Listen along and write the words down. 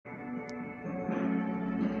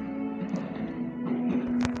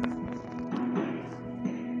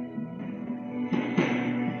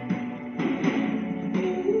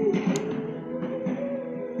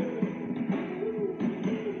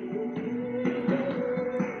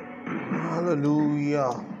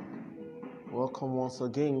Hallelujah. Welcome once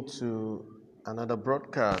again to another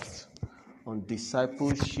broadcast on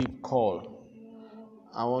Discipleship Call.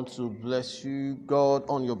 I want to bless you, God,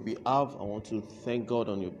 on your behalf. I want to thank God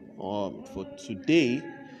for today,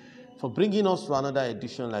 for bringing us to another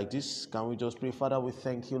edition like this. Can we just pray? Father, we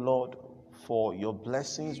thank you, Lord, for your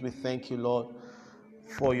blessings. We thank you, Lord,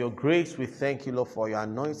 for your grace. We thank you, Lord, for your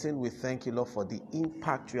anointing. We thank you, Lord, for the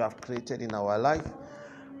impact you have created in our life.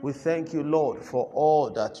 We thank you, Lord, for all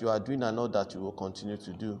that you are doing and all that you will continue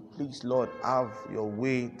to do. Please, Lord, have your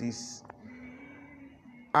way this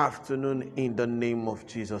afternoon in the name of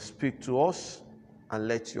Jesus. Speak to us and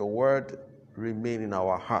let your word remain in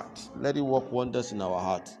our hearts. Let it work wonders in our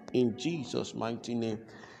hearts. In Jesus' mighty name,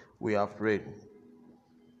 we have prayed.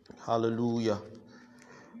 Hallelujah.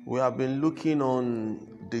 We have been looking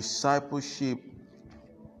on discipleship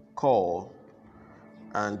call,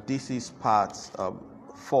 and this is part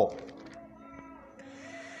 4.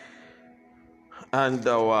 And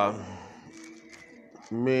our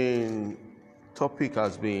main topic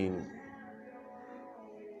has been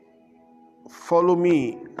follow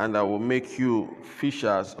me and I will make you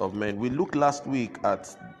fishers of men. We looked last week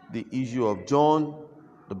at the issue of John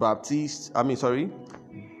the Baptist.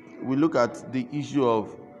 We look at the issue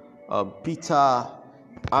of Peter,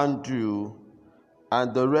 Andrew,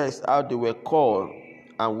 and the rest, how they were called.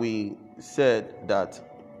 And we said that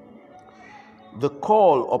the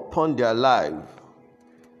call upon their life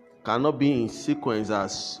cannot be in sequence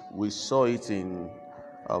as we saw it in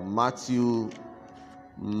Matthew,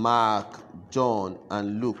 Mark, John,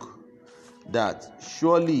 and Luke, that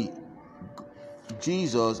surely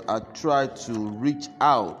Jesus had tried to reach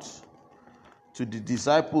out to the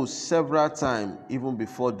disciples several times even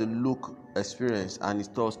before the Luke experience, and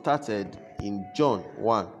it all started in John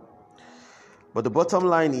 1. But the bottom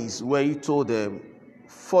line is where he told them,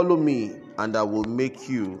 follow me and I will make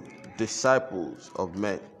you disciples of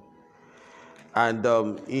men. And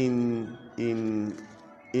in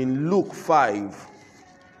Luke 5,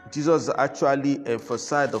 Jesus actually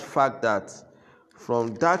emphasized the fact that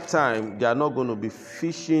from that time they are not going to be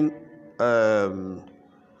fishing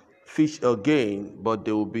fish again, but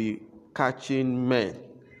they will be catching men.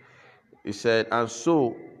 He said,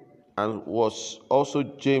 and was also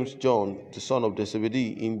James John, the son of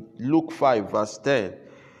Zebedee, in Luke 5, verse 10.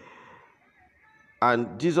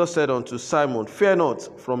 And Jesus said unto Simon, fear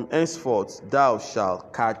not, from henceforth thou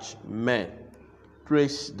shalt catch men.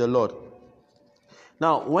 Praise the Lord.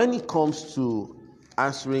 Now, when it comes to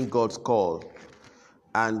answering God's call,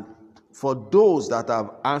 and for those that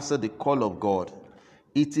have answered the call of God,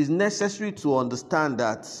 it is necessary to understand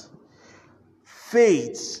that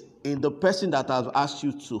faith in the person that has asked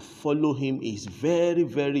you to follow him is very,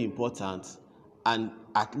 very important, and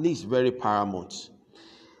at least very paramount.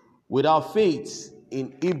 Without faith,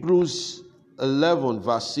 in Hebrews 11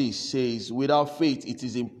 verse 6 says, without faith it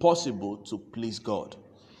is impossible to please God.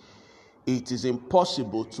 It is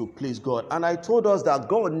impossible to please God. And I told us that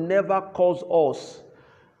God never calls us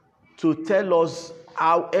to tell us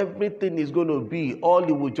how everything is going to be. All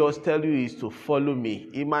he will just tell you is to follow me.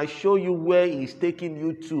 He might show you where he's taking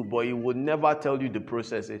you to, but he will never tell you the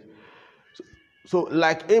processes. So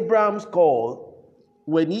like Abraham's call,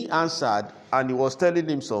 when he answered and he was telling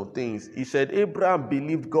him some things, he said, Abraham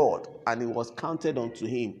believed God and it was counted unto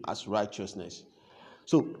him as righteousness.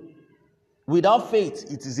 So without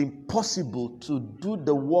faith, it is impossible to do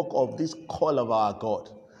the work of this call of our God.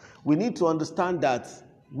 We need to understand that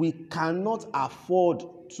we cannot afford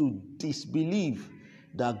to disbelieve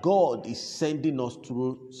that God is sending us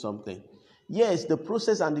through something. Yes, the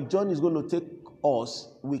process and the journey is going to take us.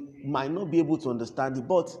 We might not be able to understand it,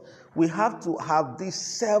 but we have to have this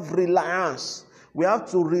self-reliance. We have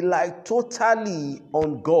to rely totally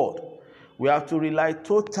on God. We have to rely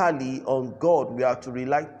totally on God. We have to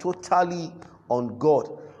rely totally on God.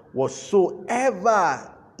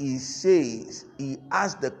 Whatsoever he says, he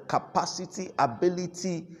has the capacity,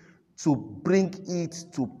 ability to bring it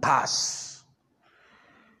to pass.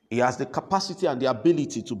 He has the capacity and the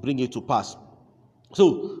ability to bring it to pass.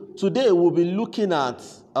 So today we'll be looking at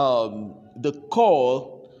the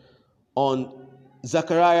call on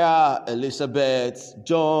Zechariah, Elizabeth,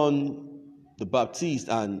 John the Baptist,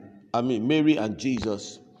 Mary and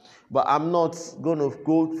Jesus. But I'm not going to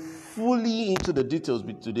go fully into the details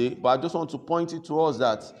today, but I just want to point it to us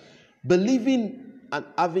that believing and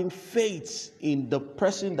having faith in the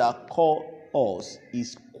person that called us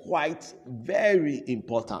is quite very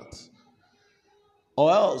important.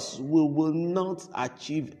 Or else we will not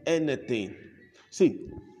achieve anything. See,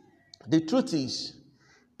 the truth is,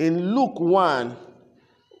 in Luke 1,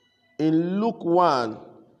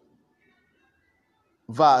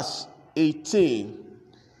 verse 18,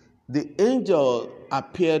 the angel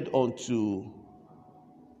appeared unto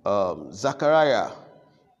Zechariah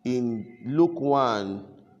in Luke 1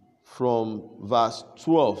 from verse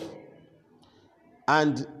 12.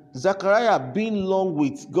 And Zechariah, being long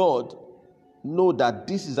with God, know that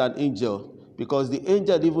this is an angel, because the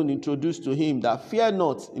angel even introduced to him that, fear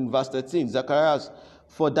not, in verse 13, Zechariah,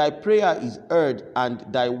 for thy prayer is heard, and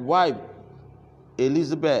thy wife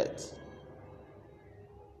Elizabeth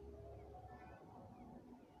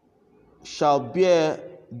shall bear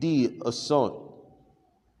thee a son,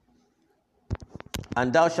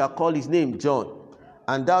 and thou shalt call his name John,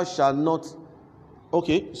 and thou shalt not.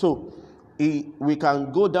 Okay, so we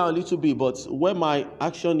can go down a little bit, but where my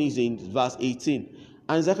action is in verse 18.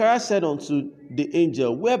 And Zechariah said unto the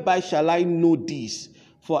angel, whereby shall I know this?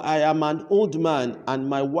 For I am an old man, and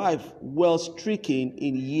my wife well stricken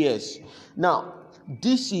in years. Now,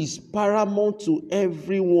 this is paramount to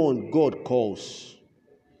everyone God calls.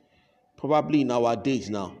 Probably in our days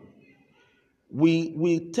now.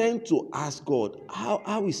 We tend to ask God,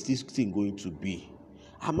 how is this thing going to be?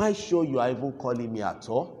 Am I sure you are even calling me at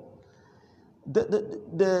all?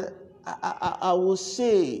 I will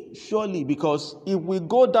say surely, because if we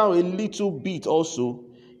go down a little bit also,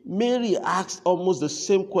 Mary asked almost the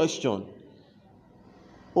same question.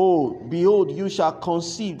 Oh, behold, you shall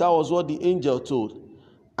conceive. That was what the angel told.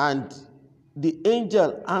 And the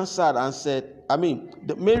angel answered and said,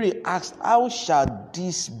 Mary asked, how shall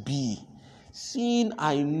this be, seeing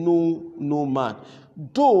I know no man?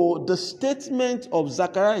 Though the statement of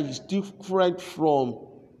Zechariah is different from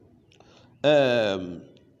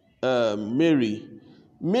Mary.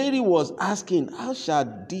 Mary was asking, how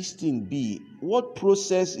shall this thing be? What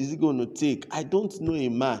process is it going to take? I don't know a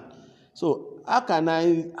man. So how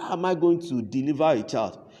am I going to deliver a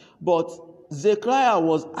child? But Zechariah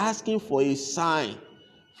was asking for a sign,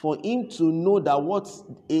 for him to know that what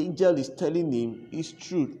the angel is telling him is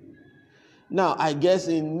true. Now, I guess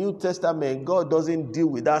in New Testament, God doesn't deal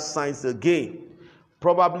with that signs again.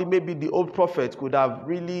 Probably maybe the old prophet could have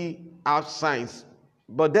really had signs.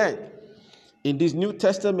 But then, in this New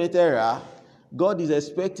Testament era, God is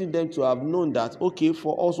expecting them to have known that, okay,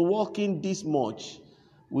 for us walking this much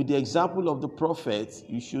with the example of the prophet,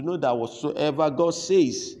 you should know that whatsoever God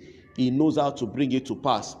says, he knows how to bring it to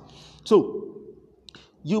pass. So,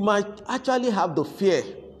 you might actually have the fear.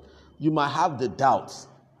 You might have the doubts.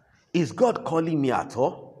 Is God calling me at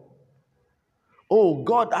all? Oh,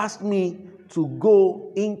 God asked me to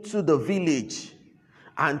go into the village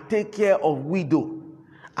and take care of widow.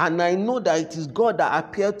 And I know that it is God that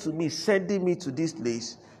appeared to me, sending me to this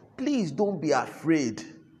place. Please don't be afraid.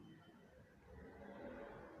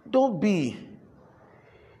 Don't be.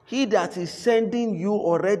 He that is sending you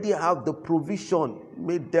already have the provision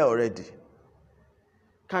made there already.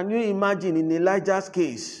 Can you imagine in Elijah's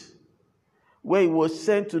case, where he was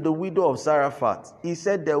sent to the widow of Zarephath? He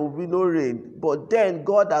said there will be no rain, but then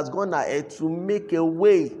God has gone ahead to make a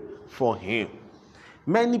way for him.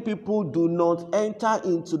 Many people do not enter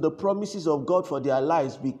into the promises of God for their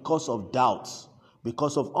lives because of doubts,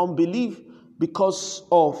 because of unbelief, because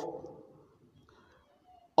of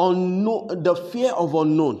unknown, the fear of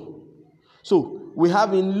unknown. So we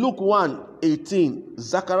have in Luke 1:18,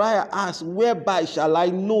 Zechariah asked, whereby shall I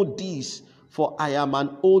know this? For I am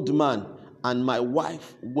an old man, and my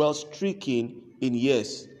wife well stricken in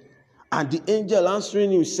years. And the angel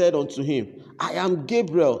answering him said unto him, I am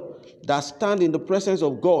Gabriel, that stand in the presence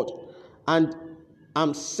of God, and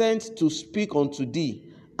am sent to speak unto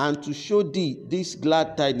thee, and to show thee these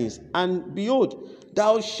glad tidings. And behold,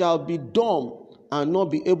 thou shalt be dumb, and not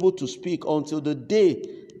be able to speak until the day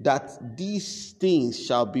that these things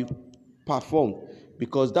shall be performed,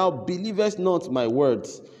 because thou believest not my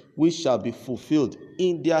words, which shall be fulfilled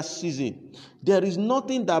in their season. There is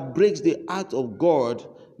nothing that breaks the heart of God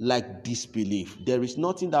like disbelief. There is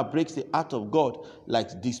nothing that breaks the heart of God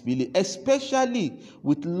like disbelief, especially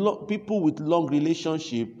with people with long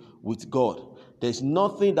relationship with God. There's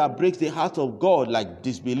nothing that breaks the heart of God like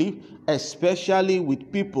disbelief, especially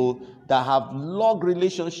with people that have long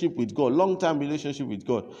relationship with God, long-term relationship with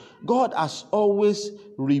God. God has always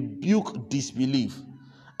rebuked disbelief.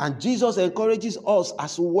 And Jesus encourages us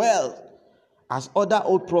as well as other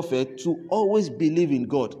old prophets to always believe in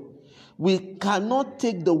God. We cannot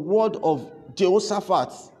take the word of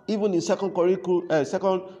Jehoshaphat, even in 2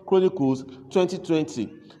 Chronicles 20:20.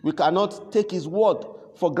 We cannot take his word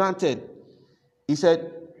for granted. He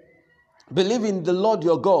said, believe in the Lord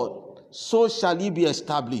your God, so shall ye be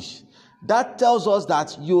established. That tells us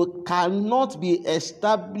that you cannot be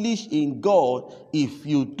established in God if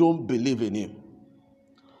you don't believe in him.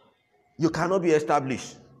 you cannot be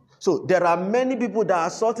established. So there are many people that are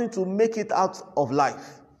starting to make it out of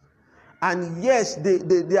life. And yes,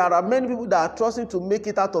 there are many people that are trusting to make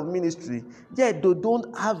it out of ministry, yet they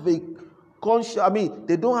don't have they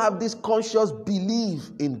don't have this conscious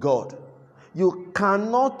belief in God. You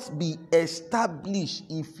cannot be established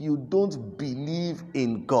if you don't believe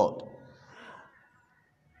in God.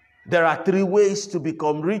 There are three ways to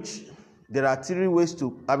become rich. There are three ways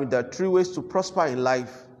to prosper in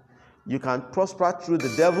life. You can prosper through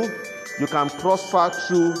the devil. You can prosper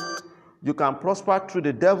through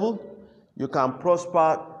the devil. You can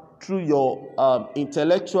prosper through your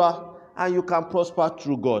intellectual, and you can prosper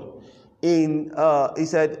through God. He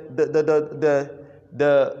said the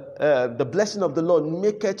blessing of the Lord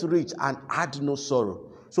maketh rich and add no sorrow.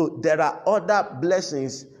 So there are other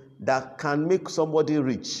blessings that can make somebody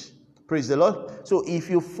rich. Praise the Lord. So if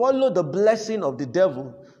you follow the blessing of the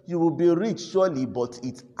devil, you will be rich surely, but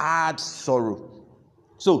it adds sorrow.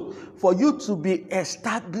 So for you to be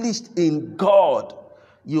established in God,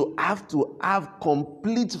 you have to have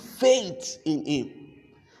complete faith in Him.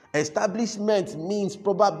 Establishment means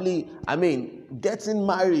probably, getting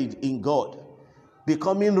married in God,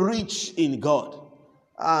 becoming rich in God,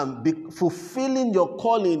 fulfilling your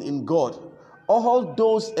calling in God. All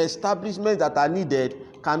those establishments that are needed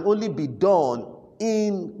can only be done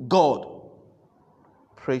in God.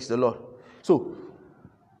 Praise the Lord. So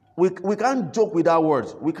we can't joke with our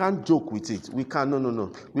words. We can't joke with it. We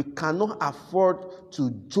cannot afford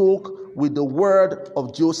to joke with the word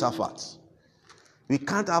of Jehoshaphat. We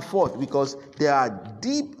can't afford, because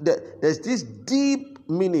there's this deep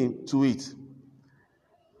meaning to it.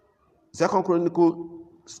 2 Chronicles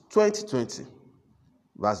 20:20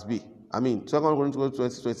 verse B. 2 Chronicles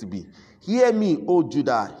 20:20b. Hear me, O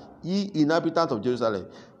Judah, ye inhabitants of Jerusalem.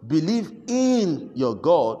 Believe in your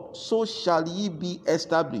God, so shall ye be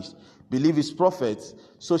established. Believe his prophets,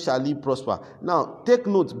 so shall ye prosper. Now, take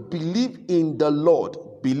note, believe in the Lord,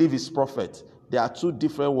 believe his prophets. There are two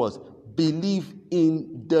different words. Believe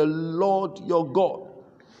in the Lord your God.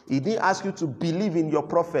 He didn't ask you to believe in your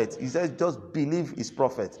prophet. He says just believe his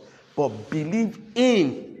prophet. But believe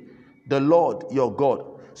in the Lord your God,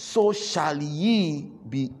 so shall ye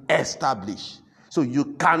be established. So you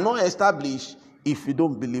cannot establish if you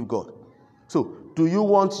don't believe God. So do you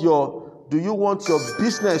want your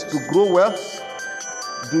business to grow well?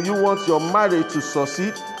 Do you want your marriage to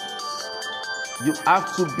succeed? You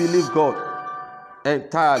have to believe God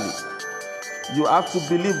entirely. You have to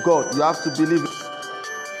believe God. You have to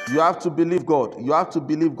believe God. You have to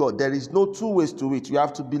believe God. There is no two ways to it. You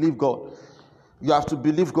have to believe God. You have to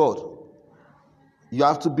believe God. You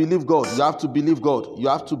have to believe God. You have to believe God. You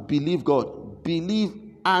have to believe God. Believe,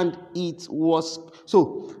 and it was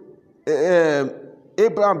so.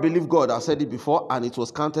 Abraham believed God. I said it before, and it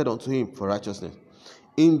was counted unto him for righteousness.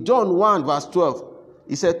 In John 1 verse 12,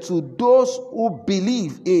 he said, "To those who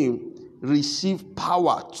believe him, receive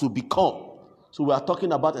power to become." So we are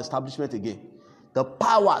talking about establishment again. The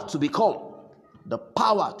power to become. The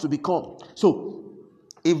power to become. So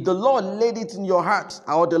if the Lord laid it in your heart,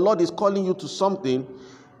 or the Lord is calling you to something,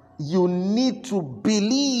 you need to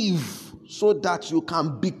believe so that you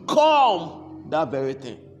can become that very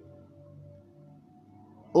thing.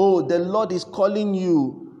 Oh, the Lord is calling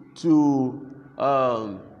you to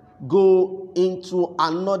go into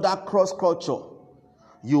another cross culture.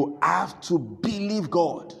 You have to believe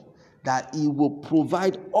God that he will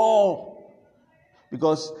provide all.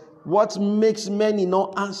 Because what makes many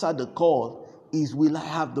not answer the call is, will I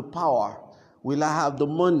have the power? Will I have the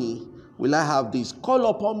money? Will I have this? Call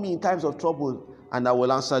upon me in times of trouble, and I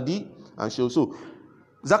will answer thee and show. So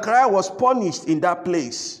Zechariah was punished in that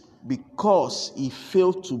place because he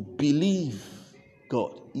failed to believe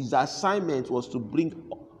God. His assignment was to bring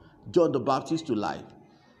John the Baptist to life.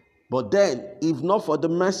 But then, if not for the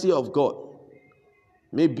mercy of God,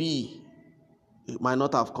 maybe it might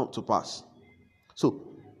not have come to pass. So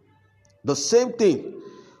the same thing,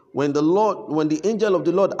 when the angel of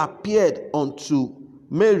the Lord appeared unto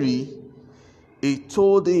Mary, he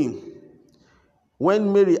told him,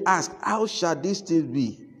 when Mary asked, "How shall this thing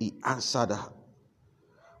be?" he answered her.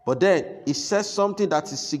 But then he says something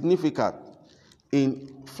that is significant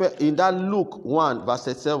in that Luke 1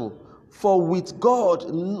 verse 7. For with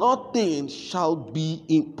God nothing shall be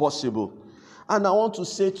impossible. And I want to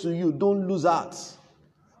say to you, don't lose heart.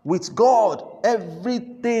 With God,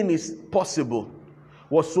 everything is possible.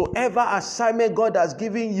 Whatsoever assignment God has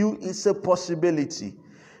given you is a possibility.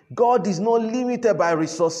 God is not limited by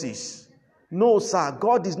resources. No, sir.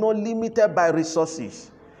 God is not limited by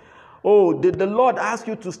resources. Oh, did the Lord ask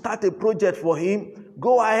you to start a project for him?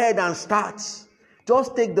 Go ahead and start.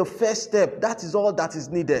 Just take the first step. That is all that is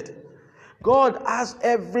needed. God has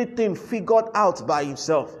everything figured out by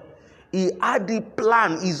himself. He had the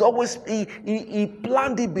plan. He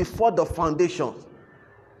planned it before the foundation.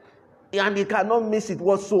 And he cannot miss it.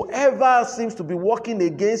 Whatsoever seems to be working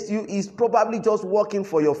against you is probably just working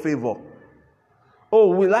for your favor. Oh,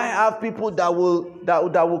 will I have people that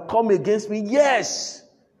will come against me? Yes.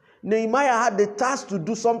 Nehemiah had the task to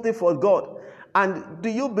do something for God. And do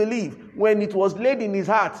you believe when it was laid in his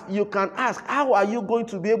heart, you can ask, how are you going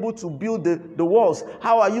to be able to build the walls?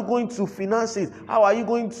 How are you going to finance it? How are you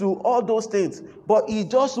going to all those things? But he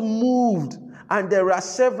just moved. And there are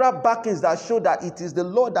several backings that show that it is the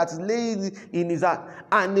Lord that is laying it in his heart.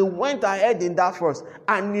 And he went ahead in that first.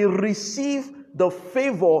 And he received the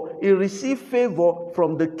favor. He received favor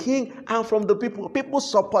from the king and from the people. People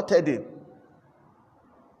supported him.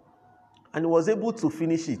 And he was able to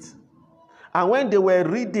finish it. And when they were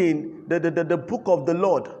reading the book of the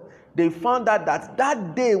Lord, they found out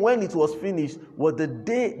that day when it was finished was the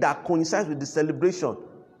day that coincides with the celebration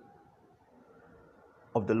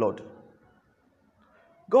of the Lord.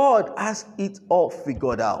 God has it all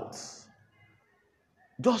figured out.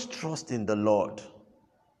 Just trust in the Lord.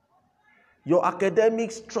 Your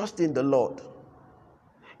academics, trust in the Lord.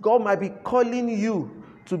 God might be calling you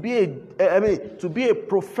to be a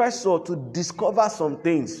professor to discover some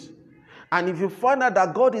things. And if you find out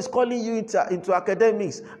that God is calling you into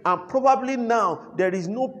academics, and probably now there is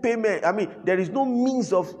no payment, there is no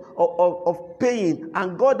means of paying,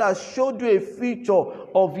 and God has showed you a future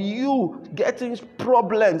of you getting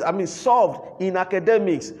problems, solved in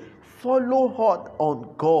academics, follow hard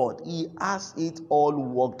on God. He has it all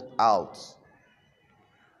worked out.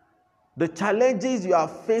 The challenges you are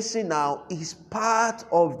facing now is part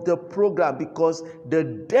of the program, because the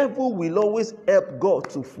devil will always help God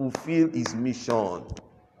to fulfill his mission.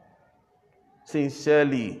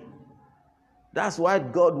 Sincerely. That's why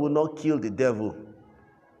God will not kill the devil.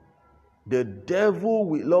 The devil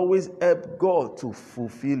will always help God to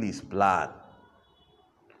fulfill his plan.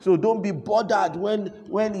 So don't be bothered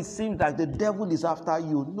when it seems like the devil is after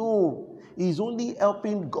you. No. He's only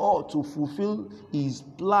helping God to fulfill his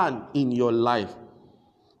plan in your life.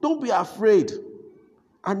 Don't be afraid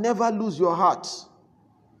and never lose your heart.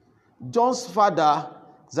 John's father,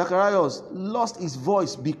 Zacharias, lost his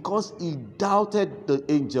voice because he doubted the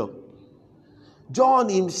angel. John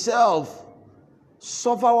himself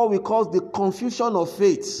suffered what we call the confusion of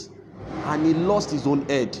faith, and he lost his own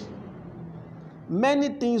head. Many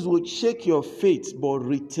things will shake your faith, but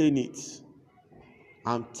retain it.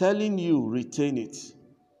 I'm telling you, retain it.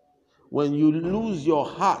 When you lose your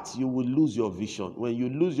heart, you will lose your vision. When you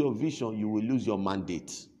lose your vision, you will lose your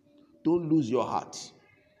mandate. Don't lose your heart.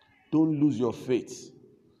 Don't lose your faith.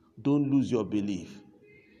 Don't lose your belief.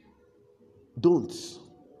 Don't.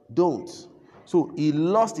 So he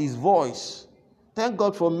lost his voice. Thank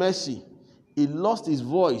God for mercy. He lost his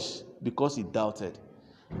voice because he doubted.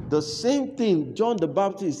 The same thing, John the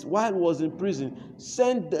Baptist, while he was in prison,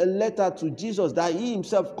 sent a letter to Jesus that he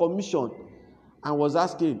himself commissioned and was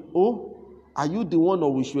asking, are you the one,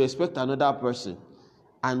 or we should expect another person?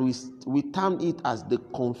 And we termed it as the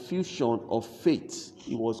confusion of faith.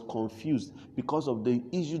 He was confused because of the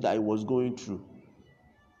issue that he was going through.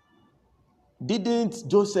 Didn't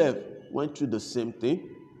Joseph went through the same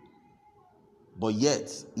thing? But yet,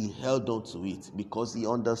 he held on to it because he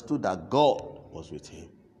understood that God was with him.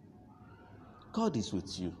 God is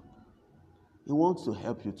with you. He wants to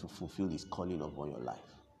help you to fulfill his calling upon your life.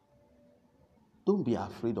 Don't be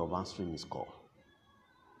afraid of answering his call.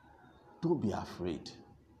 Don't be afraid.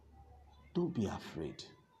 Don't be afraid.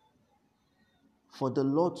 For the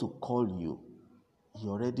Lord to call you, he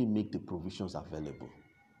already made the provisions available.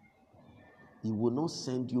 He will not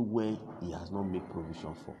send you where he has not made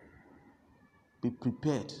provision for. Be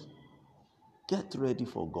prepared. Get ready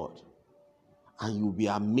for God. And you'll be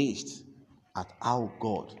amazed at how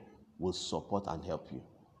God will support and help you.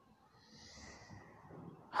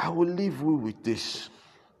 I will leave you with this.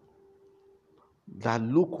 That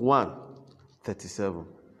Luke 1:37.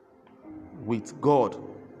 With God,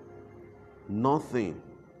 nothing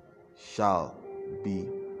shall be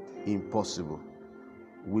impossible.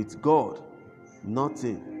 With God,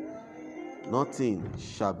 nothing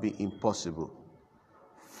shall be impossible.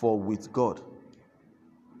 For with God,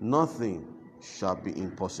 nothing shall be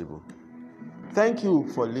impossible. Thank you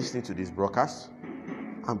for listening to this broadcast.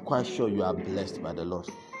 I'm quite sure you are blessed by the Lord.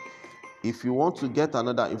 If you want to get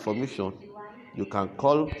another information, you can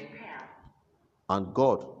call and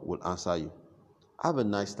God will answer you. Have a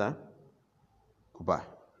nice time. Goodbye.